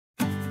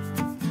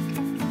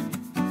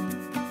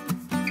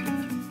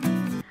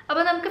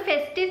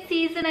Festive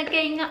season ഒക്കെ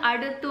ഇങ്ങ്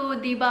അടുത്തു.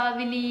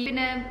 ദീപാവലി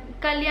പിന്നെ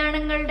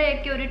കല്യാണങ്ങളുടെ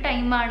ഒക്കെ ഒരു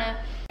ടൈമാണ്.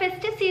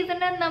 ഫെസ്റ്റീവ്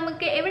സീസണിൽ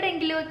നമുക്ക്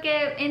എവിടെയെങ്കിലുമൊക്കെ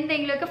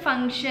എന്തെങ്കിലുമൊക്കെ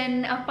ഫംഗ്ഷൻ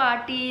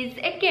പാർട്ടീസ്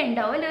ഒക്കെ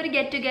ഉണ്ടാവും അല്ലെ, ഒരു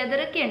ഗെറ്റ്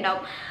ടുഗെദർ ഒക്കെ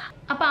ഉണ്ടാവും.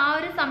 അപ്പോൾ ആ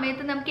ഒരു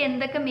സമയത്ത് നമുക്ക്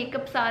എന്തൊക്കെ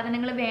മേക്കപ്പ്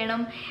സാധനങ്ങൾ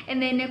വേണം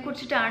എന്നതിനെ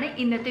കുറിച്ചിട്ടാണ്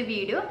ഇന്നത്തെ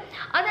വീഡിയോ.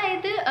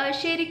 അതായത്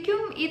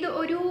ശരിക്കും ഇത്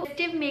ഒരു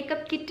ഫെസ്റ്റീവ്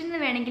മേക്കപ്പ് കിറ്റ് എന്ന്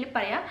വേണമെങ്കിൽ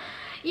പറയാം.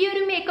 ഈ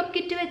ഒരു മേക്കപ്പ്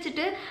കിറ്റ്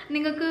വെച്ചിട്ട്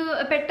നിങ്ങൾക്ക്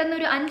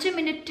പെട്ടെന്നൊരു 5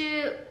 minute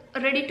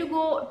ready to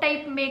go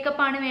type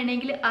makeup ആണ്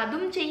വേണമെങ്കിൽ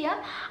അതും ചെയ്യാം.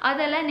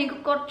 അതല്ല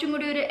നിങ്ങൾക്ക് കുറച്ചും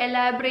കൂടി ഒരു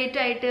എലാബറേറ്റ്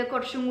ആയിട്ട്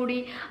കുറച്ചും കൂടി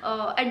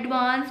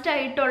അഡ്വാൻസ്ഡ്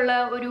ആയിട്ടുള്ള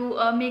ഒരു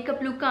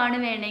മേക്കപ്പ് ലുക്കാണ്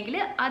വേണമെങ്കിൽ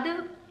അത്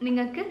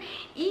നിങ്ങൾക്ക്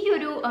ഈ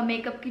ഒരു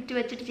മേക്കപ്പ് കിറ്റ്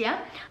വെച്ചിട്ട് ചെയ്യാം.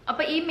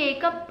 അപ്പോൾ ഈ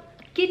മേക്കപ്പ്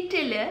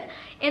കിറ്റിൽ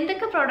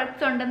എന്തൊക്കെ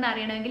പ്രോഡക്റ്റ്സ് ഉണ്ടെന്ന്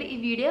അറിയണമെങ്കിൽ ഈ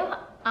വീഡിയോ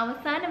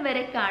അവസാനം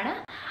വരെ കാണാം.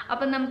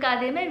 അപ്പം നമുക്ക്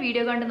ആദ്യമേ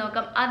വീഡിയോ കണ്ട്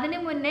നോക്കാം. അതിന്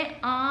മുന്നേ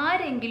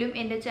ആരെങ്കിലും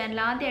എൻ്റെ ചാനൽ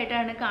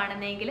ആദ്യമായിട്ടാണ്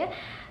കാണുന്നതെങ്കിൽ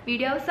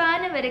വീഡിയോ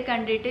അവസാനം വരെ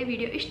കണ്ടിട്ട്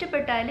വീഡിയോ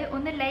ഇഷ്ടപ്പെട്ടാൽ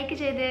ഒന്ന് ലൈക്ക്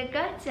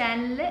ചെയ്തേക്കുക,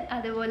 ചാനൽ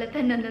അതുപോലെ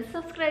തന്നെ ഒന്ന്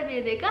സബ്സ്ക്രൈബ്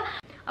ചെയ്തേക്കുക.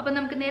 അപ്പം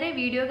നമുക്ക് നേരെ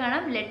വീഡിയോ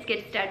കാണാം. Let's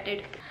get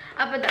started.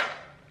 അപ്പോൾ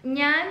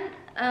ഞാൻ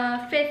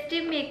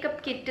ഫെസ്റ്റീവ്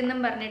മേക്കപ്പ് കിറ്റ് എന്നും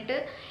പറഞ്ഞിട്ട്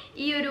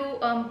ഈ ഒരു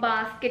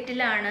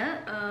ബാസ്ക്കറ്റിലാണ്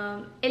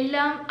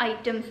എല്ലാ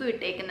ഐറ്റംസും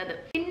ഇട്ടേക്കുന്നത്.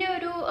 പിന്നെ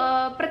ഒരു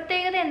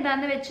പ്രത്യേകത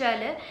എന്താണെന്ന്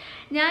വെച്ചാൽ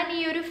ഞാൻ ഈ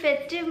ഒരു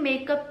ഫെസ്റ്റീവ്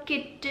മേക്കപ്പ്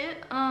കിറ്റ്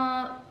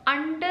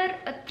അണ്ടർ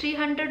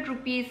 300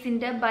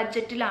 റുപ്പീസിൻ്റെ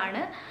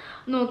ബഡ്ജറ്റിലാണ്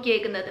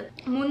നോക്കിയേക്കുന്നത്.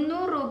 300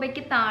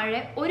 രൂപയ്ക്ക്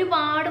താഴെ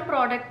ഒരുപാട്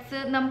പ്രോഡക്ട്സ്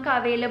നമുക്ക്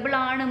അവൈലബിൾ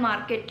ആണ്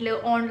മാർക്കറ്റിൽ,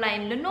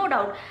 ഓൺലൈനിൽ, നോ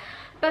ഡൗട്ട്.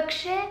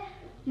 പക്ഷേ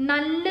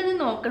നല്ലത്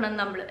നോക്കണം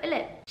നമ്മൾ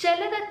അല്ലേ.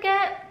 ചിലതൊക്കെ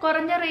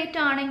കുറഞ്ഞ റേറ്റ്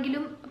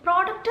ആണെങ്കിലും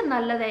പ്രോഡക്റ്റ്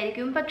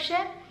നല്ലതായിരിക്കും, പക്ഷെ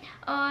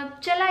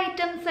ചില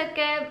ഐറ്റംസ്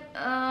ഒക്കെ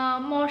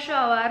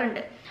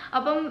മോശമാവാറുണ്ട്.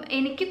 അപ്പം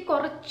എനിക്ക്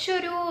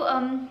കുറച്ചൊരു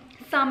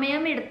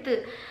സമയമെടുത്ത്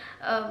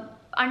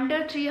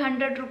അണ്ടർ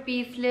 300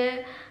 റുപ്പീസിൽ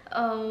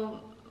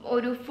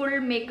ഒരു ഫുൾ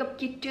മേക്കപ്പ്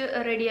കിറ്റ്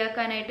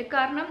റെഡിയാക്കാനായിട്ട്.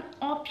 കാരണം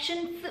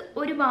ഓപ്ഷൻസ്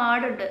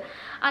ഒരുപാടുണ്ട്.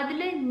 അതിൽ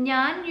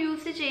ഞാൻ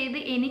യൂസ് ചെയ്ത്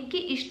എനിക്ക്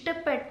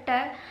ഇഷ്ടപ്പെട്ട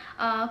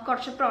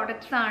കുറച്ച്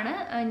പ്രോഡക്റ്റ്സ് ആണ്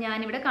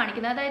ഞാനിവിടെ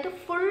കാണിക്കുന്നത്. അതായത്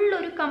ഫുൾ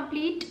ഒരു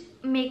കംപ്ലീറ്റ്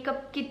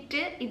മേക്കപ്പ്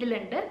കിറ്റ്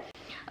ഇതിലുണ്ട്.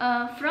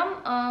 ഫ്രം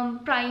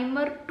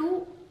പ്രൈമർ ടു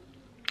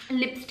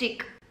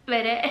ലിപ്സ്റ്റിക്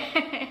വരെ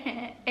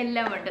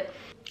എല്ലാം ഉണ്ട്.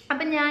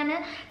 അപ്പം ഞാൻ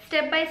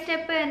സ്റ്റെപ്പ് ബൈ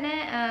സ്റ്റെപ്പ് തന്നെ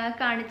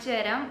കാണിച്ചു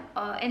തരാം.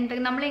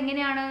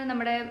 നമ്മളെങ്ങനെയാണ്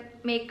നമ്മുടെ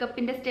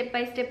മേക്കപ്പിൻ്റെ സ്റ്റെപ്പ്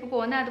ബൈ സ്റ്റെപ്പ്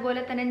പോകുന്നത്,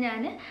 അതുപോലെ തന്നെ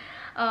ഞാൻ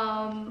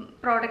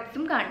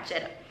പ്രോഡക്ട്സും കാണിച്ചു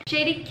തരാം.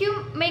 ശരിക്കും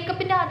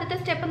മേക്കപ്പിൻ്റെ ആദ്യത്തെ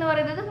സ്റ്റെപ്പ് എന്ന്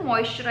പറയുന്നത്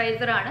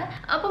മോയ്സ്ചറൈസർ ആണ്.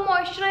 അപ്പോൾ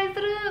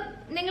മോയ്സ്ചറൈസർ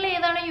നിങ്ങൾ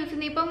ഏതാണ് യൂസ്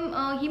ചെയ്യുന്നത്? ഇപ്പം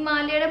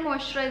ഹിമാലയയുടെ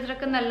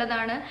മോയ്സ്ചറൈസറൊക്കെ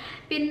നല്ലതാണ്.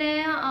 പിന്നെ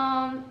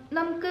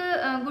നമുക്ക്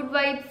ഗുഡ്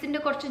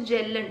വൈബ്സിൻ്റെ കുറച്ച്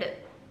ജെല്ലുണ്ട്.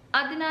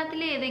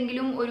 അതിനകത്തിൽ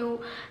ഏതെങ്കിലും ഒരു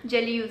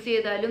ജെൽ യൂസ്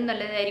ചെയ്താലും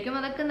നല്ലതായിരിക്കും.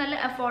 അതൊക്കെ നല്ല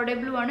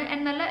അഫോർഡബിളുമാണ്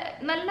ആൻഡ്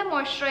നല്ല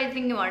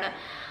മോയ്സ്ചറൈസിങ്ങുമാണ്.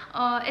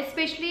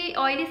 എസ്പെഷ്യലി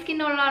ഓയിലി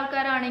സ്കിന്നുള്ള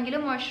ആൾക്കാരാണെങ്കിൽ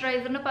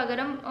മോയ്സ്ചറൈസറിന്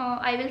പകരം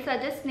ഐ വിൽ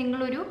സജസ്റ്റ്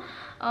നിങ്ങളൊരു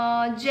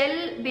ജെൽ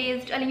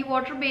ബേസ്ഡ് അല്ലെങ്കിൽ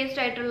വാട്ടർ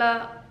ബേസ്ഡ് ആയിട്ടുള്ള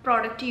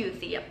പ്രോഡക്റ്റ് യൂസ്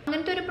ചെയ്യാം.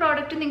 അങ്ങനത്തെ ഒരു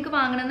പ്രോഡക്റ്റ് നിങ്ങൾക്ക്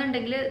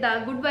വാങ്ങണമെന്നുണ്ടെങ്കിൽ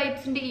ഗുഡ്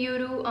വൈബ്സിൻ്റെ ഈ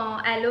ഒരു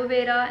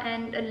aloe vera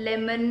and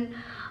lemon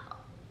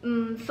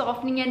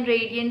softening and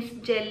radians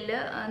gel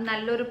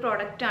നല്ലൊരു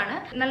പ്രോഡക്റ്റാണ്.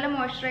 നല്ല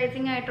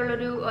മോയ്സ്ചറൈസിങ്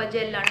ആയിട്ടുള്ളൊരു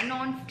ജെല്ലാണ്.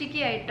 നോൺ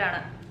സ്റ്റിക്കി ആയിട്ടാണ്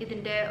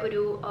ഇതിൻ്റെ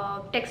ഒരു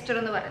ടെക്സ്ചർ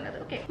എന്ന് പറയുന്നത്.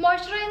 ഓക്കെ,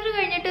 മോയ്സ്ചറൈസർ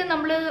കഴിഞ്ഞിട്ട്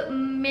നമ്മൾ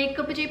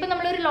മേക്കപ്പ് ചെയ്യും. ഇപ്പം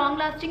നമ്മളൊരു ലോങ്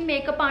ലാസ്റ്റിംഗ്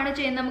മേക്കപ്പ് ആണ്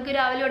ചെയ്യുന്നത്. നമുക്ക്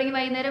രാവിലെ തുടങ്ങി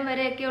വൈകുന്നേരം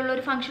വരെയൊക്കെയുള്ള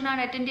ഒരു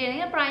ഫംഗ്ഷനാണ് അറ്റൻഡ്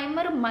ചെയ്യുന്നത്.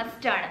 പ്രൈമർ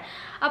മസ്റ്റാണ്.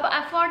 അപ്പോൾ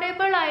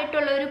അഫോർഡബിൾ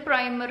ആയിട്ടുള്ള ഒരു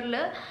പ്രൈമറിൽ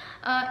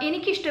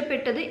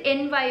എനിക്കിഷ്ടപ്പെട്ടത്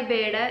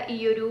എൻവൈബയുടെ ഈ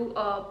ഒരു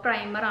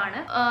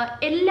പ്രൈമറാണ്.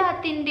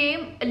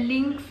 എല്ലാത്തിൻ്റെയും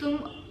ലിങ്ക്സും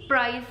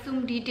പ്രൈസും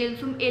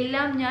ഡീറ്റെയിൽസും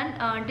എല്ലാം ഞാൻ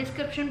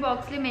ഡിസ്ക്രിപ്ഷൻ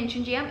ബോക്സിൽ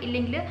മെൻഷൻ ചെയ്യാം,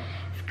 ഇല്ലെങ്കിൽ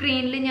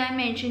സ്ക്രീനിൽ ഞാൻ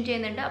മെൻഷൻ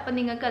ചെയ്യുന്നുണ്ട്. അപ്പം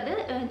നിങ്ങൾക്കത്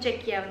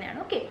ചെക്ക് ചെയ്യാവുന്നതാണ്.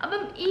 ഓക്കെ,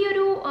 അപ്പം ഈ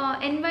ഒരു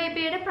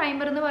എൻവൈബയുടെ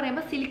പ്രൈമർ എന്ന്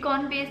പറയുമ്പോൾ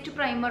സിലിക്കോൺ ബേസ്ഡ്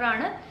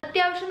പ്രൈമറാണ്.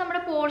 അത്യാവശ്യം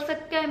നമ്മുടെ പോർസ്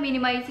ഒക്കെ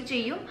മിനിമൈസ്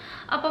ചെയ്യും.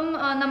 അപ്പം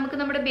നമുക്ക്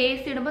നമ്മുടെ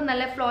ബേസ് ഇടുമ്പോൾ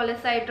നല്ല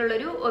ഫ്ലോലെസ്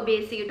ആയിട്ടുള്ളൊരു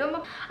ബേസ് കിട്ടും.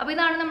 അപ്പോൾ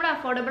ഇതാണ് നമ്മുടെ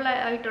അഫോർഡബിൾ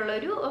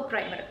ആയിട്ടുള്ളൊരു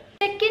പ്രൈമർ.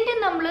 സെക്കൻഡ്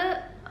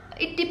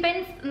ഇറ്റ്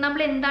ഡിപ്പെൻസ് നമ്മൾ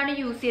എന്താണ്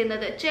യൂസ്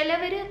ചെയ്യുന്നത്.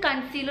 ചിലവർ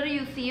കൺസീലർ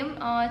യൂസ് ചെയ്യും,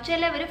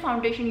 ചിലവർ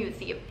ഫൗണ്ടേഷൻ യൂസ്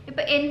ചെയ്യും.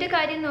 ഇപ്പം എൻ്റെ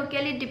കാര്യം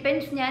നോക്കിയാൽ ഇറ്റ്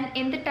ഡിപ്പെൻസ് ഞാൻ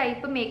എന്ത്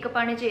ടൈപ്പ്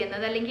മേക്കപ്പാണ്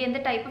ചെയ്യുന്നത് അല്ലെങ്കിൽ എന്ത്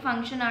ടൈപ്പ്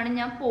ഫംഗ്ഷനാണ്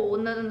ഞാൻ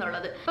പോകുന്നത്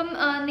എന്നുള്ളത്. ഇപ്പം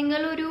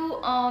നിങ്ങളൊരു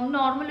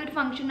നോർമൽ ഒരു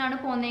ഫംഗ്ഷനാണ്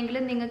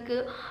പോകുന്നതെങ്കിൽ നിങ്ങൾക്ക്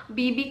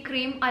BB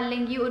ക്രീം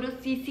അല്ലെങ്കിൽ ഒരു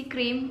CC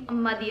ക്രീം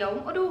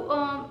മതിയാവും.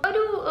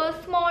 ഒരു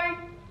സ്മോൾ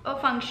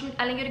ഫംഗ്ഷൻ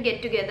അല്ലെങ്കിൽ ഒരു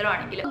ഗെറ്റ് ടുഗെദർ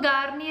ആണെങ്കിൽ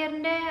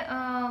ഗാർണിയറിൻ്റെ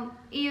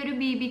ഈ ഒരു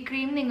BB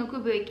ക്രീം നിങ്ങൾക്ക്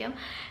ഉപയോഗിക്കാം.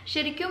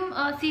 ശരിക്കും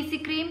CC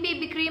ക്രീം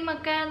BB ക്രീം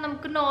ഒക്കെ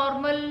നമുക്ക്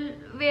നോർമൽ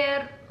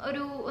വെയർ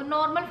ഒരു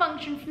നോർമൽ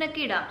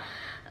ഫങ്ഷൻസിനൊക്കെ ഇടാം.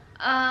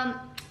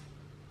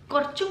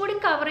 കുറച്ചും കൂടി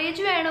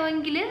കവറേജ്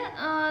വേണമെങ്കിൽ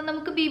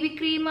നമുക്ക് BB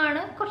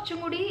ക്രീമാണ് കുറച്ചും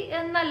കൂടി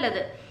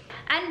നല്ലത്.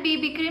 And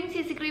BB cream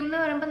CC cream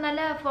എന്ന് പറയുമ്പോൾ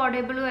നല്ല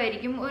അഫോർഡബിളും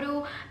ആയിരിക്കും. ഒരു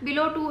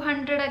ബിലോ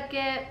 200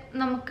 ഒക്കെ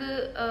നമുക്ക്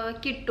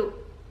കിട്ടും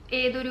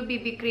ഏതൊരു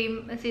BB ക്രീം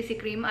CC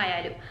ക്രീം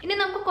ആയാലും. ഇനി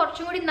നമുക്ക്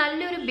കുറച്ചും കൂടി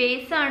നല്ലൊരു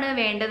ബേസ് ആണ്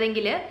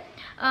വേണ്ടതെങ്കിൽ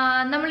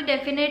നമ്മൾ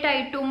ഡെഫിനറ്റ്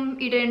ആയിട്ടും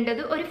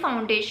ഇടേണ്ടത് ഒരു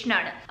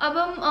ഫൗണ്ടേഷനാണ്.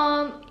 അപ്പം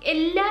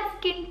എല്ലാ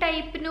സ്കിൻ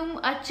ടൈപ്പിനും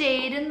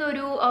ചേരുന്ന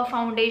ഒരു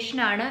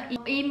ഫൗണ്ടേഷനാണ്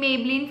ഈ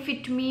Maybelline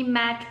Fit Me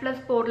Matte Plus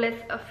Poreless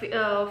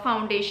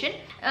foundation.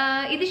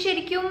 ഇത്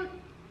ശരിക്കും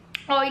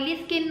ഓയിലി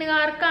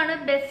സ്കിന്നുകാർക്കാണ്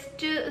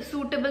ബെസ്റ്റ്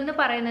സൂട്ടബിൾ എന്ന്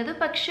പറയുന്നത്.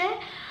 പക്ഷേ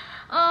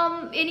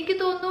എനിക്ക്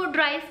തോന്നുന്നു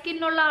ഡ്രൈ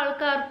സ്കിന്നുള്ള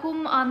ആൾക്കാർക്കും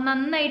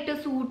നന്നായിട്ട്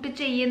സൂട്ട്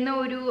ചെയ്യുന്ന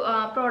ഒരു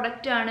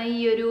പ്രോഡക്റ്റാണ് ഈ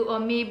ഒരു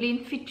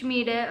Maybelline Fit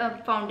Meയുടെ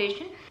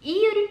ഫൗണ്ടേഷൻ. ഈ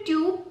ഒരു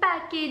ട്യൂബ്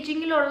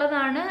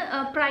പാക്കേജിങ്ങിലുള്ളതാണ്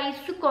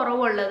പ്രൈസ്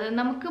കുറവുള്ളത്.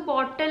 നമുക്ക്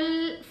ബോട്ടിൽ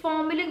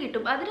ഫോമിലും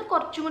കിട്ടും. അതിന്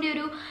കുറച്ചും കൂടി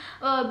ഒരു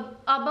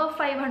അബവ്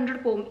 500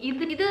 പോകും.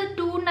 ഇത്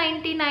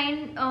 299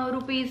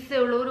 റുപ്പീസേ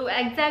ഉള്ളൂ. ഒരു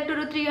എക്സാക്ട്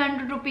ഒരു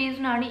 300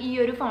 റുപ്പീസിനാണ് ഈ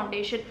ഒരു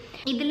ഫൗണ്ടേഷൻ.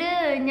 ഇതിൽ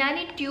ഞാൻ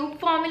ഈ ട്യൂബ്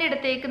ഫോമിൽ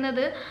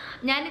എടുത്തേക്കുന്നത്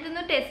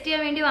ഞാനിതൊന്ന് ടെസ്റ്റ്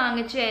ചെയ്യാൻ വേണ്ടി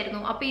വാങ്ങിച്ചായിരുന്നു.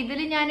 അപ്പോൾ ഇതിൽ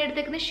ഞാൻ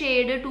എടുത്തേക്കുന്ന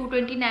ഷെയ്ഡ്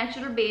 220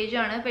 നാച്ചുറൽ ബേജ്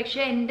ആണ്. പക്ഷേ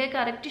എൻ്റെ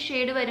കറക്റ്റ്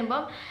ഷെയ്ഡ്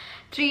വരുമ്പം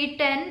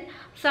 310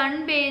 സൺ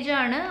ബേജ്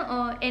ആണ്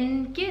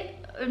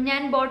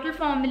ഞാൻ ബോട്ടിൽ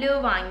ഫോമിൽ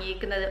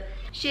വാങ്ങിയേക്കുന്നത്.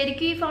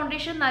 ശരിക്കും ഈ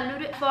ഫൗണ്ടേഷൻ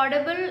നല്ലൊരു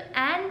അഫോർഡബിൾ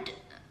ആൻഡ്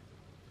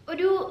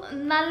ഒരു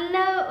നല്ല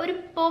ഒരു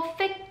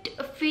പെർഫെക്റ്റ്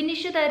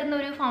ഫിനിഷ് തരുന്ന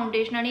ഒരു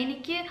ഫൗണ്ടേഷനാണ്.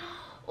 എനിക്ക്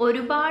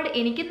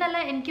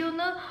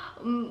തോന്നുന്നു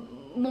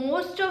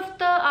മോസ്റ്റ് ഓഫ്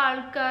ദ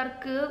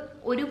ആൾക്കാർക്ക്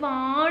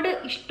ഒരുപാട്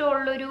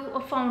ഇഷ്ടമുള്ളൊരു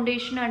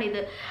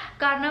ഫൗണ്ടേഷനാണിത്.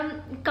 കാരണം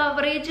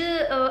കവറേജ്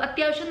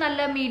അത്യാവശ്യം നല്ല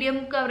മീഡിയം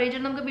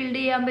കവറേജ് നമുക്ക് ബിൽഡ്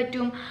ചെയ്യാൻ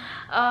പറ്റും.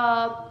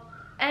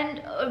 ആൻഡ്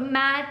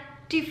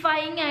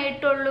മാറ്റിഫൈങ്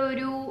ആയിട്ടുള്ള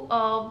ഒരു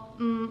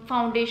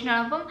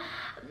ഫൗണ്ടേഷനാണ്. അപ്പം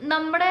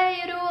നമ്മുടെ ഈ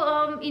ഒരു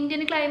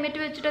ഇന്ത്യൻ ക്ലൈമറ്റ്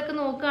വെച്ചിട്ടൊക്കെ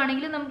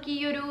നോക്കുകയാണെങ്കിൽ നമുക്ക് ഈ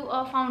ഒരു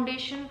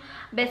ഫൗണ്ടേഷൻ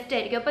ബെസ്റ്റ്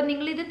ആയിരിക്കും. അപ്പം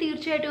നിങ്ങളിത്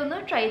തീർച്ചയായിട്ടും ഒന്ന്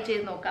ട്രൈ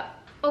ചെയ്ത് നോക്കാം.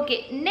 ഓക്കെ,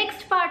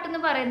 നെക്സ്റ്റ് പാർട്ട്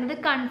എന്ന് പറയുന്നത്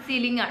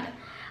കൺസീലിംഗ് ആണ്.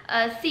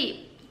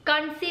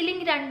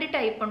 കൺസീലിംഗ് 2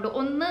 ടൈപ്പ് ഉണ്ട്.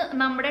 ഒന്ന്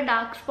നമ്മുടെ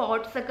ഡാർക്ക്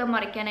സ്പോട്ട്സ് ഒക്കെ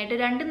മറയ്ക്കാനായിട്ട്,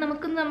 രണ്ട്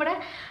നമുക്ക് നമ്മുടെ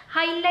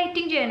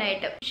ഹൈലൈറ്റിംഗ്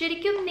ചെയ്യാനായിട്ട്.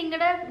 ശരിക്കും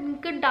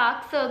നിങ്ങൾക്ക്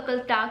ഡാർക്ക്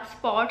സർക്കിൾസ്, ഡാർക്ക്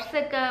സ്പോട്ട്സ്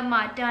ഒക്കെ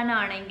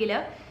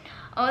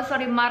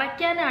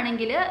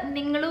മറയ്ക്കാനാണെങ്കിൽ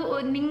നിങ്ങൾ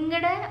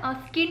നിങ്ങളുടെ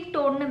സ്കിൻ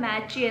ടോണിന്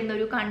മാച്ച് ചെയ്യുന്ന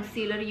ഒരു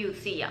കൺസീലർ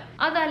യൂസ് ചെയ്യാം.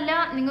 അതല്ല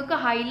നിങ്ങൾക്ക്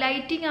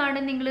ഹൈലൈറ്റിംഗ് ആണ്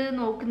നിങ്ങൾ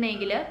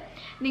നോക്കുന്നതെങ്കിൽ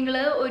നിങ്ങൾ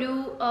ഒരു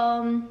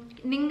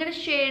നിങ്ങളുടെ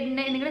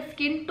ഷെയ്ഡിനെ, നിങ്ങളുടെ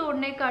സ്കിൻ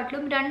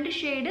ടോണിനെക്കാട്ടിലും 2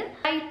 ഷെയ്ഡ്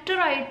ലൈറ്റർ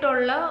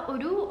ആയിട്ടുള്ള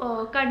ഒരു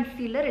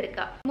കൺസീലർ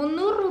എടുക്കാം.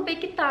 300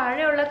 രൂപയ്ക്ക്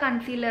താഴെയുള്ള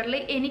കൺസീലറിൽ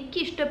എനിക്ക്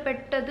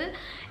ഇഷ്ടപ്പെട്ടത്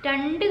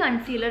 2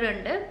 കൺസീലർ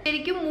ഉണ്ട്.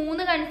 ശരിക്കും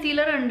 3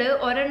 കൺസീലർ ഉണ്ട്.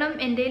 ഒരെണ്ണം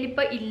എൻ്റെ കയ്യിൽ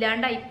ഇപ്പം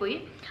ഇല്ലാണ്ടായിപ്പോയി.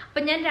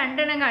 അപ്പം ഞാൻ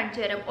 2 എണ്ണം കാണിച്ചു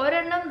തരാം.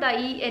 ഒരെണ്ണം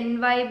ഈ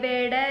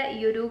ENQUIRYയുടെ ഈ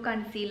ഒരു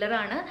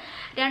കൺസീലറാണ്.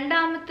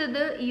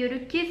 രണ്ടാമത്തത് ഈ ഒരു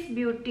കിസ്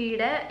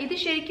ബ്യൂട്ടിയുടെ. ഇത്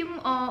ശരിക്കും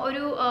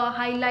ഒരു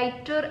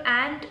ഹൈലൈറ്റർ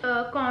ആൻഡ്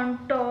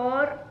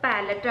കോൺടോർ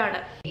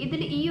പാലറ്റാണ്.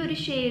 ഇതിൽ ഈ ഒരു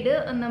ഷെയ്ഡ്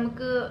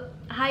നമുക്ക്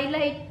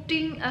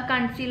ഹൈലൈറ്റിംഗ്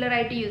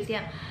കൺസീലറായിട്ട് യൂസ്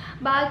ചെയ്യാം.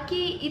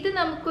 ബാക്കി ഇത്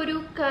നമുക്കൊരു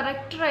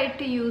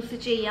കറക്റ്ററായിട്ട് യൂസ്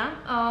ചെയ്യാം.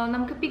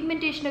 നമുക്ക്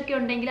പിഗ്മെൻറ്റേഷനൊക്കെ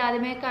ഉണ്ടെങ്കിൽ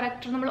ആദ്യമേ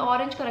കറക്റ്റർ, നമ്മൾ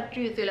ഓറഞ്ച് കറക്റ്റർ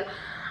യൂസ് ചെയ്യുമല്ലോ,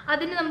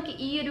 അതിന് നമുക്ക്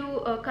ഈ ഒരു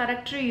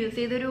കറക്റ്റർ യൂസ്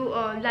ചെയ്ത്, ഇതൊരു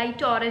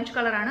ലൈറ്റ് ഓറഞ്ച്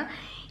കളറാണ്.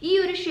 ഈ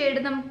ഒരു ഷെയ്ഡ്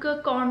നമുക്ക്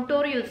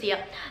കോൺടോർ യൂസ്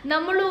ചെയ്യാം.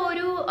 നമ്മൾ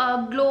ഒരു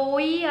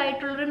ഗ്ലോയി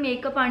ആയിട്ടുള്ളൊരു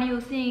മേക്കപ്പാണ്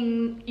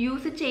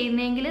യൂസ്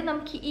ചെയ്യുന്നതെങ്കിൽ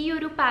നമുക്ക് ഈ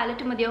ഒരു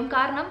പാലറ്റ് മതിയാവും.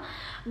 കാരണം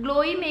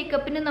ഗ്ലോയി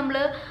മേക്കപ്പിന് നമ്മൾ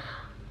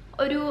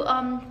ഒരു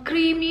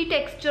ക്രീമി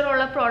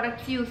ടെക്സ്ചറുള്ള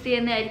പ്രോഡക്റ്റ്സ് യൂസ്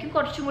ചെയ്യുന്നതായിരിക്കും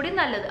കുറച്ചും കൂടി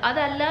നല്ലത്.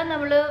 അതല്ല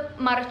നമ്മൾ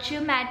മറിച്ച്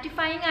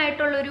മാറ്റിഫൈങ്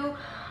ആയിട്ടുള്ളൊരു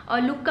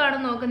ലുക്കാണ്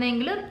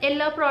നോക്കുന്നതെങ്കിൽ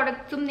എല്ലാ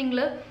പ്രോഡക്റ്റ്സും നിങ്ങൾ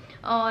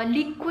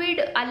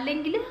ലിക്വിഡ്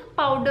അല്ലെങ്കിൽ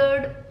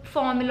പൗഡേർഡ്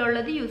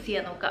ഫോമിലുള്ളത് യൂസ്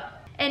ചെയ്യാൻ നോക്കാം.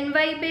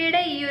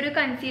 ENQUIRYയുടെ ഈ ഒരു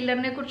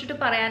കൺസീലറിനെ കുറിച്ചിട്ട്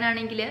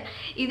പറയാനാണെങ്കിൽ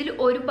ഇതിൽ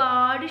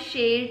ഒരുപാട്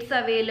ഷെയ്ഡ്സ്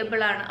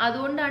അവൈലബിൾ ആണ്.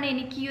 അതുകൊണ്ടാണ്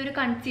എനിക്ക് ഈ ഒരു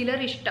കൺസീലർ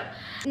ഇഷ്ടം.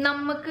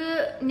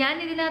 ഞാൻ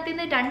ഇതിനകത്ത്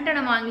നിന്ന് 2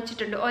 എണ്ണം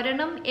വാങ്ങിച്ചിട്ടുണ്ട്.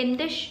 ഒരെണ്ണം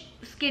എൻ്റെ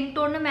സ്കിൻ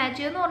ടോണിന് മാച്ച്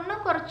ചെയ്യുന്ന, ഒരെണ്ണം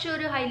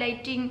കുറച്ചൊരു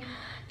ഹൈലൈറ്റിങ്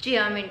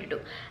ചെയ്യാൻ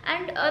വേണ്ടിയിട്ടും.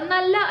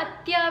 ആൻഡ്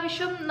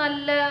അത്യാവശ്യം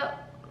നല്ല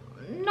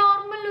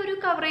നോർമൽ ഒരു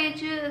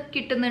കവറേജ്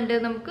കിട്ടുന്നുണ്ട്.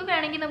 നമുക്ക്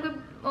വേണമെങ്കിൽ നമുക്ക്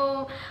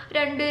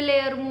 2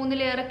 ലെയർ 3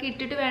 ലെയറൊക്കെ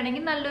ഇട്ടിട്ട്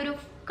വേണമെങ്കിൽ നല്ലൊരു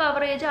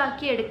കവറേജ്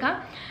ആക്കി എടുക്കാം.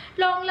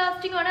 ലോങ്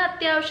ലാസ്റ്റിംഗ് ആണ്.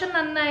 അത്യാവശ്യം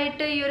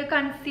നന്നായിട്ട് ഈ ഒരു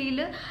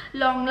കൺസീല്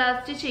ലോങ്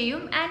ലാസ്റ്റ്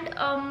ചെയ്യും. ആൻഡ്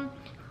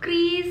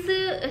ക്രീസ്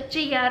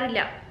ചെയ്യാറില്ല.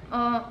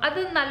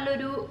 അത്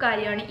നല്ലൊരു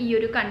കാര്യമാണ് ഈ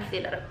ഒരു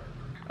കൺസീലർ.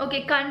 ഓക്കെ,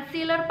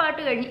 കൺസീലർ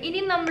പാർട്ട് കഴിഞ്ഞ്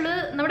ഇനി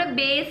നമ്മുടെ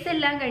ബേസ്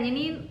എല്ലാം കഴിഞ്ഞ്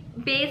ഇനി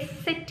ബേസ്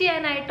സെറ്റ്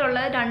ചെയ്യാനായിട്ടുള്ള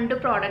 2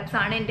 പ്രോഡക്ട്സ്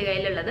ആണ് എൻ്റെ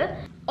കയ്യിലുള്ളത്.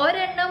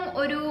 ഒരെണ്ണം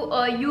ഒരു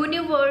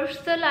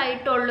യൂണിവേഴ്സൽ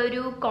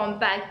ആയിട്ടുള്ളൊരു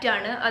കോമ്പാക്റ്റ്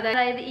ആണ്.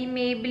 അതായത് ഈ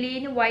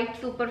Maybelline white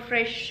super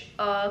fresh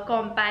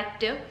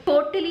compact.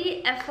 Totally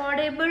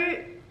affordable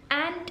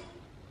and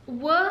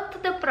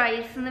worth the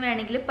price എന്ന്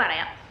വേണമെങ്കിൽ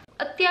പറയാം.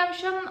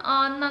 അത്യാവശ്യം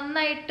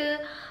നന്നായിട്ട്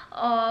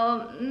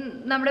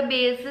നമ്മുടെ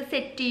ബേസ്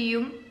സെറ്റ്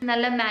ചെയ്യും.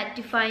 നല്ല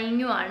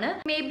മാറ്റിഫൈങ്ങും ആണ്.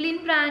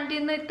 Maybelline ബ്രാൻഡിൽ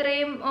നിന്ന്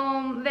ഇത്രയും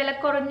വില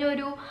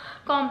കുറഞ്ഞൊരു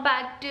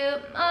കോമ്പാക്റ്റ്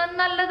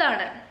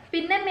നല്ലതാണ്.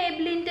 പിന്നെ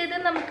മേബ്ലിൻ്റെത്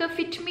നമുക്ക്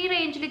ഫിറ്റ് മീ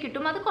റേഞ്ചിൽ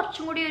കിട്ടും. അത്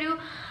കുറച്ചും കൂടി ഒരു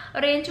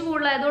റേഞ്ച്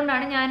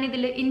കൂടുതലായതുകൊണ്ടാണ് ഞാൻ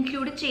ഇതിൽ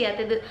ഇൻക്ലൂഡ്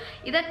ചെയ്യാത്തത്.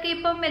 ഇതൊക്കെ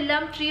ഇപ്പം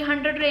എല്ലാം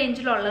 300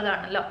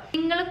 റേഞ്ചിലുള്ളതാണല്ലോ.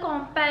 നിങ്ങൾ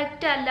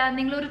കോമ്പാക്റ്റ് അല്ല,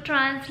 നിങ്ങളൊരു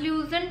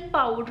ട്രാൻസ്ലൂസൻറ്റ്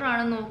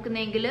പൗഡറാണ്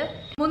നോക്കുന്നതെങ്കിൽ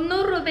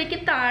 300 രൂപയ്ക്ക്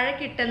താഴെ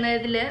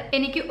കിട്ടുന്നതിൽ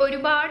എനിക്ക്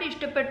ഒരുപാട്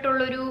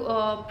ഇഷ്ടപ്പെട്ടുള്ളൊരു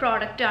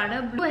പ്രോഡക്റ്റാണ്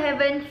blue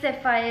heaven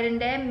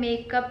സെഫയറിൻ്റെ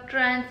makeup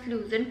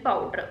translucent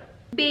powder.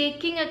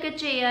 Baking ഒക്കെ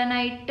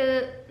ചെയ്യാനായിട്ട്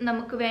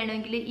നമുക്ക്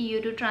വേണമെങ്കിൽ ഈ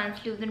ഒരു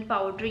ട്രാൻസ്ലൂസൻറ്റ്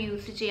പൗഡർ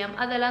യൂസ് ചെയ്യാം.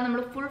 അതല്ല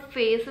നമ്മൾ ഫുൾ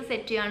ഫേസ്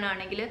സെറ്റ്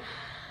ചെയ്യാനാണെങ്കിൽ,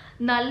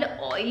 നല്ല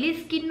ഓയിലി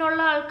സ്കിന്നുള്ള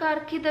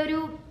ആൾക്കാർക്ക് ഇതൊരു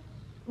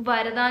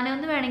വരദാനം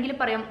എന്ന് വേണമെങ്കിൽ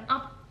പറയാം.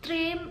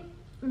 അത്രയും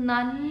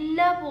നല്ല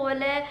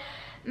പോലെ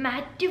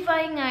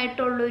മാറ്റിഫൈങ്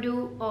ആയിട്ടുള്ളൊരു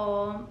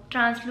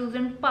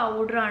ട്രാൻസ്ലൂസൻറ്റ്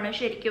പൗഡറാണ്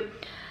ശരിക്കും.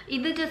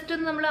 ഇത് ജസ്റ്റ്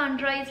ഒന്ന് നമ്മൾ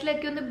അണ്ടർ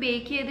ഐസിലൊക്കെ ഒന്ന്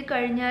ബേക്ക് ചെയ്ത്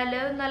കഴിഞ്ഞാൽ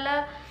നല്ല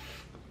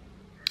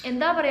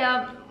എന്താ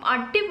പറയുക,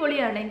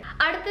 അടിപൊളിയാണ്.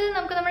 അടുത്തത്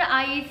നമുക്ക് നമ്മുടെ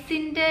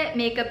ഐസിൻ്റെ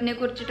മേക്കപ്പിനെ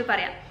കുറിച്ചിട്ട്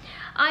പറയാം.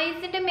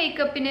 ഐസിൻ്റെ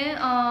മേക്കപ്പിന്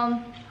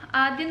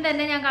ആദ്യം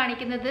തന്നെ ഞാൻ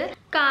കാണിക്കുന്നത്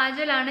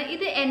കാജലാണ്.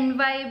 ഇത്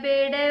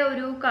എൻവൈബയുടെ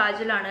ഒരു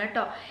കാജലാണ്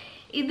കേട്ടോ.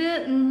 ഇത്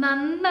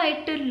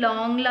നന്നായിട്ട്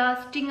ലോങ്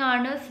ലാസ്റ്റിംഗ്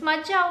ആണ്.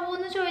 സ്മജ്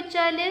ആവുമെന്ന്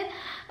ചോദിച്ചാൽ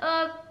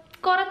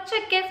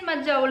കുറച്ചൊക്കെ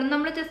സ്മജ് ആവുള്ളൂ.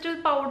 നമ്മൾ ജസ്റ്റ്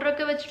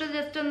പൗഡറൊക്കെ വെച്ചിട്ട്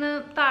ജസ്റ്റ് ഒന്ന്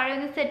താഴെ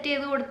ഒന്ന് സെറ്റ്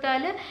ചെയ്ത്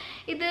കൊടുത്താൽ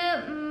ഇത്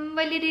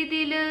വലിയ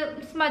രീതിയിൽ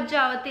സ്മജ്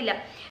ആവത്തില്ല.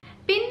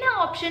 പിന്നെ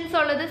ഓപ്ഷൻസ്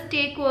ഉള്ളത്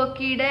സ്റ്റേക്ക്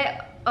വർക്കിയുടെ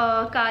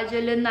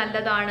കാജൽ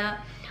നല്ലതാണ്.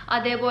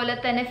 അതേപോലെ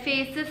തന്നെ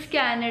ഫേസസ്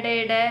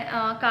കാനഡയുടെ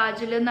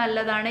കാജൽ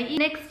നല്ലതാണ്.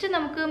 നെക്സ്റ്റ്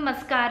നമുക്ക്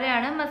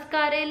മസ്കാരയാണ്.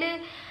 മസ്കാരയിൽ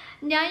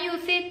ഞാൻ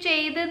യൂസ്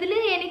ചെയ്തതിൽ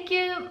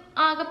എനിക്ക്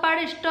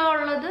ആകെപ്പാട്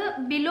ഇഷ്ടമുള്ളത്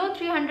ബിലോ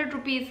 300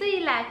 റുപ്പീസ് ഈ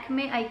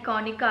ലാക്മേ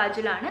ഐക്കോണിക്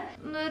കാജലാണ്.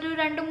 ഒരു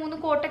 2-3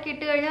 കോട്ടൊക്കെ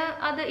ഇട്ട് കഴിഞ്ഞാൽ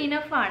അത്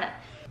ഇനഫാണ്.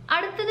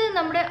 അടുത്തത്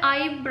നമ്മുടെ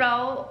ഐബ്രൗ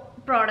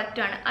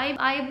പ്രോഡക്റ്റ് ആണ്.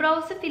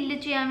 ഐബ്രൗസ് ഫില്ല്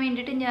ചെയ്യാൻ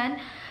വേണ്ടിയിട്ട് ഞാൻ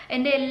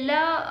എൻ്റെ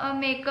എല്ലാ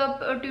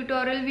മേക്കപ്പ്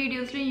ട്യൂട്ടോറിയൽ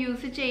വീഡിയോസിലും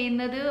യൂസ്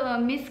ചെയ്യുന്നത്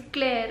മിസ്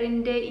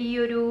ക്ലെയറിൻ്റെ ഈ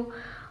ഒരു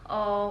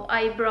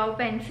ഐബ്രൗ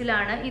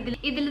പെൻസിലാണ്.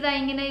 ഇതിൽ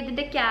ഇങ്ങനെ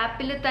ഇതിൻ്റെ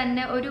ക്യാപ്പിൽ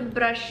തന്നെ ഒരു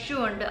ബ്രഷും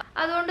ഉണ്ട്.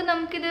 അതുകൊണ്ട്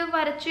നമുക്കിത്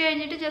വരച്ചു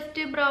കഴിഞ്ഞിട്ട്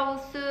ജസ്റ്റ്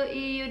ബ്രൗസ്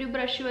ഈ ഒരു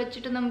ബ്രഷ്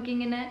വെച്ചിട്ട്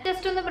നമുക്കിങ്ങനെ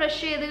ജസ്റ്റ് ഒന്ന്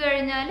ബ്രഷ് ചെയ്ത്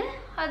കഴിഞ്ഞാൽ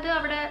അത്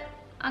അവിടെ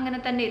അങ്ങനെ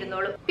തന്നെ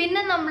ഇരുന്നോളും.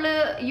 പിന്നെ നമ്മൾ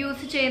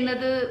യൂസ്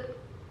ചെയ്യുന്നത്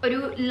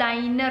ഒരു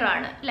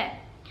ലൈനറാണ് അല്ലേ.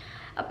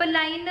 അപ്പം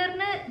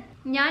ലൈനറിന്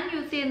ഞാൻ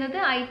യൂസ് ചെയ്യുന്നത്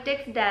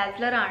ഐടെക്സ്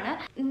ഡാസ്ലർ ആണ്.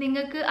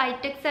 നിങ്ങൾക്ക്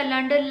ഐടെക്സ്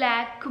അല്ലാണ്ട്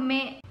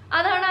ലാക്മേ,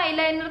 അതാണ്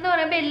ഐലൈനർ എന്ന്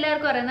പറയുമ്പോൾ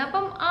എല്ലാവർക്കും അറിയുന്നത്.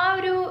 അപ്പം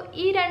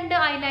ഈ 2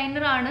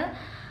 ഐലൈനറാണ്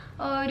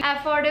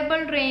അഫോർഡബിൾ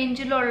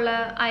റേഞ്ചിലുള്ള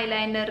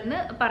ഐലൈനറിന്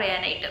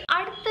പറയാനായിട്ട്.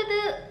 അടുത്തത്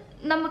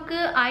നമുക്ക്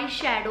ഐ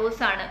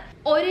ഷാഡോസ് ആണ്.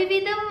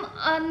 ഒരുവിധം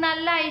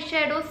നല്ല ഐ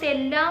ഷാഡോസ്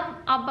എല്ലാം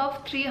അബവ്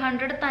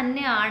 300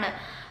 തന്നെയാണ്.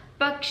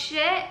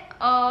 പക്ഷേ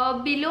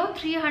ബിലോ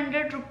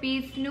 300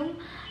 റുപ്പീസിനും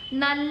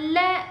നല്ല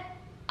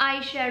ഐ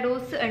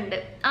ഷാഡോസ് ഉണ്ട്.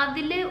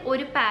 അതിൽ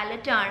ഒരു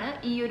പാലറ്റാണ്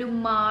ഈ ഒരു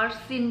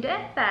മാർസിൻ്റെ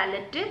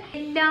പാലറ്റ്.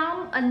 എല്ലാം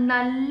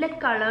നല്ല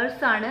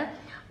കളേഴ്സാണ്,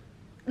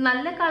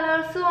 നല്ല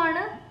കളേഴ്സും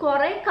ആണ്,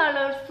 കുറേ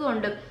കളേഴ്സും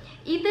ഉണ്ട്.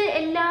 ഇത്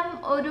എല്ലാം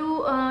ഒരു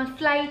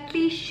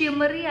സ്ലൈറ്റ്ലി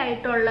ഷിമറി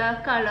ആയിട്ടുള്ള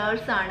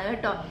കളേഴ്സാണ്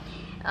കേട്ടോ.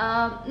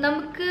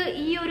 നമുക്ക്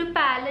ഈ ഒരു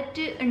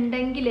പാലറ്റ്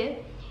ഉണ്ടെങ്കിൽ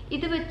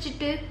ഇത്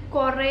വെച്ചിട്ട്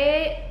കുറേ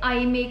ഐ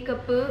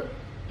മേക്കപ്പ്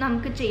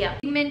നമുക്ക് ചെയ്യാം.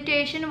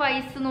 പിഗ്മെന്റേഷൻ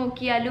വൈസ്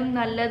നോക്കിയാലും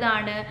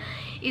നല്ലതാണ്.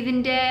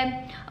 ഇതിൻ്റെ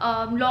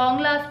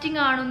ലോങ് ലാസ്റ്റിംഗ്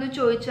ആണെന്ന്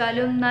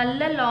ചോദിച്ചാലും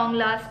നല്ല ലോങ്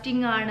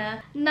ലാസ്റ്റിംഗ് ആണ്.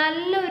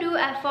 നല്ലൊരു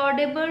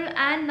അഫോർഡബിൾ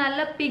ആൻഡ്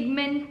നല്ല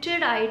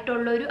പിഗ്മെന്റഡ്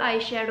ആയിട്ടുള്ള ഒരു ഐ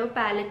ഷാഡോ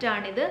പാലറ്റ്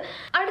ആണിത്.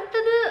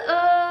 അടുത്തത്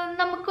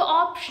നമുക്ക്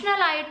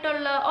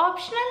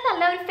ഓപ്ഷണൽ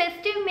നല്ല ഒരു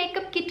ഫെസ്റ്റീവ്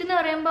മേക്കപ്പ് കിറ്റ് എന്ന്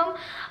പറയുമ്പം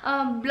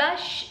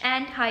blush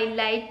and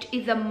highlight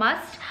is A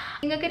must.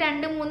 നിങ്ങൾക്ക്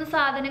 2-3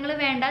 സാധനങ്ങൾ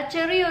വേണ്ട,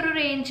 ചെറിയൊരു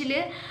റേഞ്ചിൽ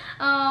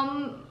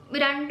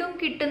രണ്ടും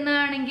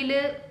കിട്ടുന്നതാണെങ്കിൽ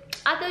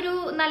അതൊരു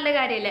നല്ല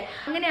കാര്യമല്ലേ.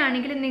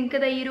 അങ്ങനെയാണെങ്കിൽ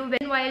നിങ്ങൾക്ക് ഈ ഒരു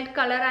വൈൽഡ്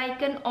കളർ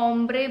ഐക്കൺ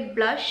ഓംബ്രെ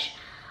ബ്ലഷ്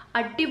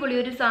അടിപൊളി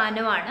ഒരു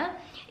സാധനമാണ്.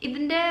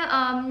 ഇതിൻ്റെ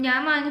ഞാൻ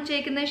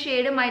വാങ്ങിച്ചേക്കുന്ന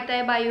ഷെയ്ഡ്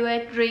മൈത്തായ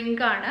ബയോആക്ട്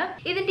ഡ്രിങ്ക് ആണ്.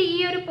 ഇതിൻ്റെ ഈ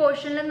ഒരു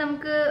പോർഷനിൽ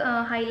നമുക്ക്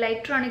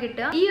ഹൈലൈറ്ററാണ്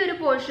കിട്ടുക, ഈ ഒരു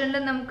പോർഷനിൽ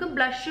നമുക്ക്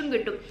ബ്ലഷും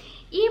കിട്ടും.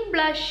 ഈ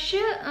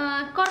ബ്ലഷ്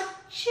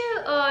കുറച്ച്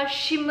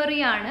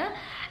ഷിമറിയാണ്,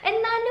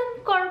 എന്നാലും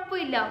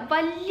കുഴപ്പമില്ല.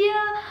 വലിയ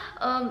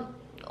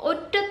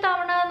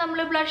ഒറ്റത്തവണ നമ്മൾ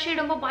ബ്ലഷ്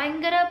ഇടുമ്പോൾ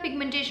ഭയങ്കര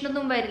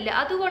പിഗ്മെന്റേഷനൊന്നും വരില്ല.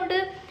 അതുകൊണ്ട്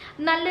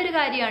നല്ലൊരു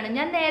കാര്യമാണ്.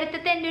 ഞാൻ നേരത്തെ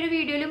എൻ്റെ ഒരു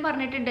വീഡിയോയിലും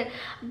പറഞ്ഞിട്ടുണ്ട്,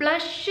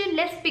 ബ്ലഷ്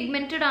ലെസ്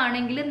പിഗ്മെന്റഡ്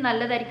ആണെങ്കിൽ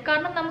നല്ലതായിരിക്കും.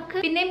 കാരണം നമുക്ക്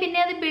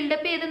പിന്നെ അത്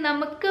ബിൽഡപ്പ് ചെയ്ത്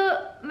നമുക്ക്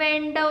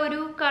വേണ്ട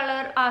ഒരു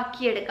കളർ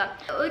ആക്കിയെടുക്കാം.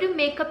 ഒരു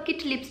മേക്കപ്പ്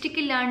കിറ്റ് ലിപ്സ്റ്റിക്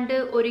ഇല്ലാണ്ട്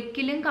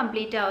ഒരിക്കലും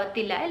കംപ്ലീറ്റ്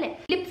ആവത്തില്ല അല്ലേ.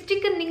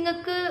 ലിപ്സ്റ്റിക്ക്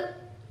നിങ്ങൾക്ക്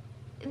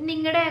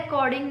നിങ്ങളുടെ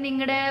അക്കോർഡിങ്,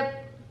 നിങ്ങളുടെ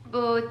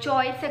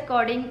ചോയ്സ്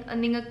അക്കോർഡിങ്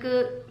നിങ്ങൾക്ക്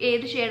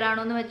ഏത്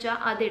ഷെയ്ഡാണോ എന്ന് വെച്ചാൽ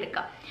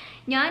അതെടുക്കാം.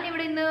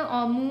 ഞാനിവിടെ ഇന്ന്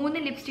 3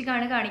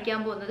 ലിപ്സ്റ്റിക്കാണ് കാണിക്കാൻ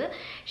പോകുന്നത്.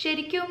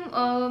 ശരിക്കും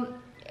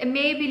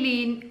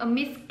മേബിലീൻ,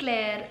 മിസ്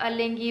ക്ലെയർ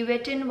അല്ലെങ്കിൽ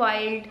wet and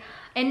wild,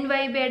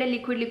 എൻവൈബയുടെ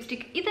liquid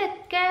lipstick,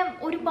 ഇതൊക്കെ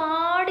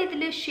ഒരുപാട്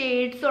ഇതിൽ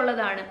ഷെയ്ഡ്സ്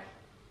ഉള്ളതാണ്.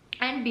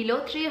 ആൻഡ് ബിലോ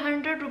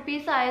 300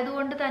 റുപ്പീസ്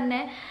ആയതുകൊണ്ട്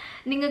തന്നെ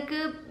നിങ്ങൾക്ക്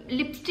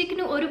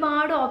ലിപ്സ്റ്റിക്കിന്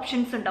ഒരുപാട്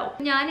ഓപ്ഷൻസ് ഉണ്ടാവും.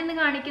 ഞാനിന്ന്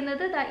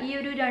കാണിക്കുന്നത് ഈ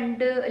ഒരു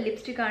 2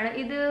 ലിപ്സ്റ്റിക്കാണ്.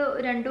 ഇത്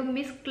രണ്ടും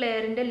മിസ്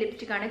ക്ലെയറിൻ്റെ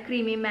ലിപ്സ്റ്റിക്കാണ്,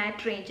 ക്രീമി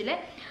മാറ്റ് റേഞ്ചിലെ.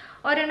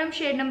 ഒരെണ്ണം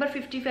ഷെയ്ഡ് നമ്പർ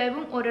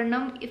 55ഉം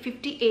ഒരെണ്ണം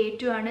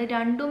 58ഉം ആണ്.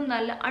 രണ്ടും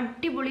നല്ല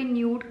അടിപൊളി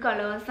ന്യൂഡ്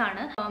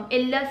കളേഴ്സാണ്.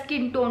 എല്ലാ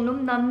സ്കിൻ ടോണിനും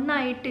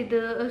നന്നായിട്ട്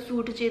ഇത്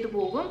സൂട്ട് ചെയ്ത്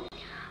പോകും.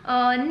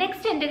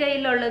 നെക്സ്റ്റ് എൻ്റെ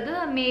കയ്യിലുള്ളത്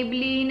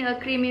മേബ്ലിൻ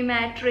ക്രീമി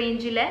മാറ്റ്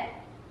റേഞ്ചിലെ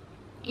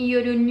ഈ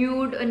ഒരു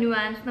ന്യൂഡ്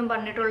ന്യൂവാൻസ് എന്ന്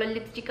പറഞ്ഞിട്ടുള്ള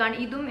ലിപ്സ്റ്റിക്കാണ്.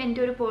 ഇതും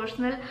എൻ്റെ ഒരു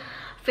പേഴ്സണൽ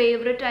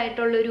ഫേവറേറ്റ്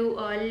ആയിട്ടുള്ളൊരു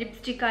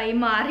ലിപ്സ്റ്റിക്കായി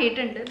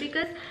മാറിയിട്ടുണ്ട്.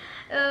 ബിക്കോസ്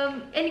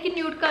എനിക്ക്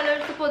ന്യൂഡ്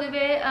കളേഴ്സ്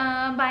പൊതുവേ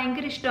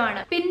ഭയങ്കര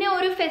ഇഷ്ടമാണ്. പിന്നെ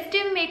ഒരു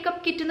ഫെസ്റ്റീവ്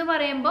മേക്കപ്പ് കിറ്റ് എന്ന്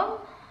പറയുമ്പം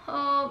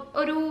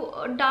ഒരു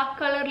ഡാർക്ക്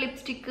കളർ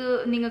ലിപ്സ്റ്റിക്ക്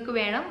നിങ്ങൾക്ക്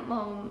വേണം.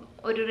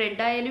 ഒരു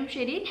റെഡ് ആയാലും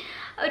ശരി,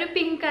 ഒരു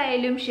പിങ്ക്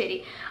ആയാലും ശരി.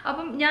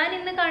 അപ്പം ഞാൻ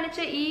ഇന്ന് കാണിച്ച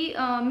ഈ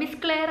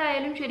മിസ് ക്ലെയർ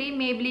ആയാലും ശരി,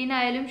 മേബ്ലിൻ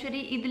ആയാലും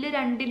ശരി, ഇതിൽ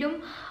രണ്ടിലും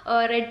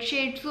റെഡ്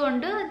ഷെയ്ഡ്സും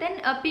ഉണ്ട്, ദെൻ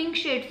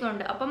പിങ്ക് ഷെയ്ഡ്സും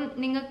ഉണ്ട്. അപ്പം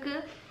നിങ്ങൾക്ക്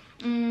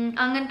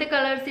അങ്ങനത്തെ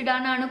കളേഴ്സ്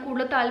ഇടാനാണ്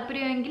കൂടുതൽ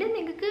താല്പര്യമെങ്കിൽ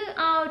നിങ്ങൾക്ക്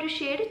ആ ഒരു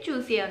ഷെയ്ഡ്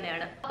ചൂസ്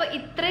ചെയ്യാവുന്നതാണ്. അപ്പോൾ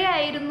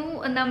ഇത്രയായിരുന്നു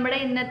നമ്മുടെ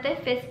ഇന്നത്തെ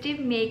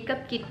ഫെസ്റ്റീവ്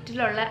മേക്കപ്പ്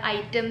കിറ്റിലുള്ള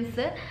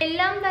ഐറ്റംസ്.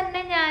 എല്ലാം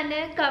തന്നെ ഞാൻ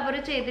കവർ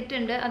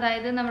ചെയ്തിട്ടുണ്ട്.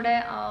 അതായത് നമ്മുടെ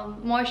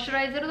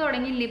മോയ്സ്ചറൈസർ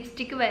തുടങ്ങി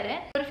ലിപ്സ്റ്റിക് വരെ.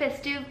 ഒരു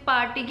ഫെസ്റ്റീവ്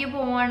പാർട്ടിക്ക്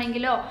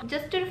പോവുകയാണെങ്കിലോ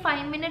ജസ്റ്റ് ഒരു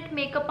 5 മിനിറ്റ്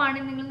മേക്കപ്പ്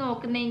ആണ് നിങ്ങൾ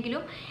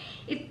നോക്കുന്നതെങ്കിലും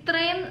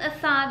ഇത്രയും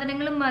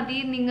സാധനങ്ങൾ മതി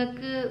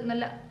നിങ്ങൾക്ക്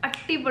നല്ല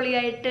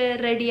അടിപൊളിയായിട്ട്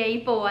റെഡിയായി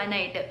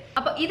പോവാനായിട്ട്.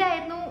 അപ്പോൾ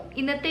ഇതായിരുന്നു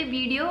ഇന്നത്തെ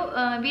വീഡിയോ.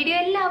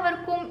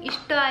 എല്ലാവർക്കും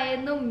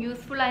ഇഷ്ടമായെന്നും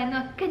യൂസ്ഫുൾ ആയെന്നും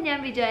ഒക്കെ ഞാൻ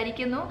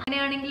വിചാരിക്കുന്നു.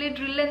 അങ്ങനെയാണെങ്കിൽ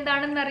ഡ്രിൽ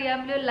എന്താണെന്ന്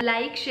അറിയാമല്ലോ.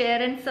 Like,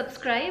 share and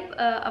subscribe.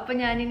 അപ്പോൾ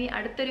ഞാനിനി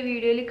അടുത്തൊരു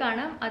വീഡിയോയിൽ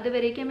കാണാം.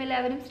 അതുവരേക്കും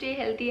എല്ലാവരും stay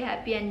healthy,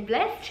 happy and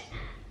blessed.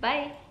 By.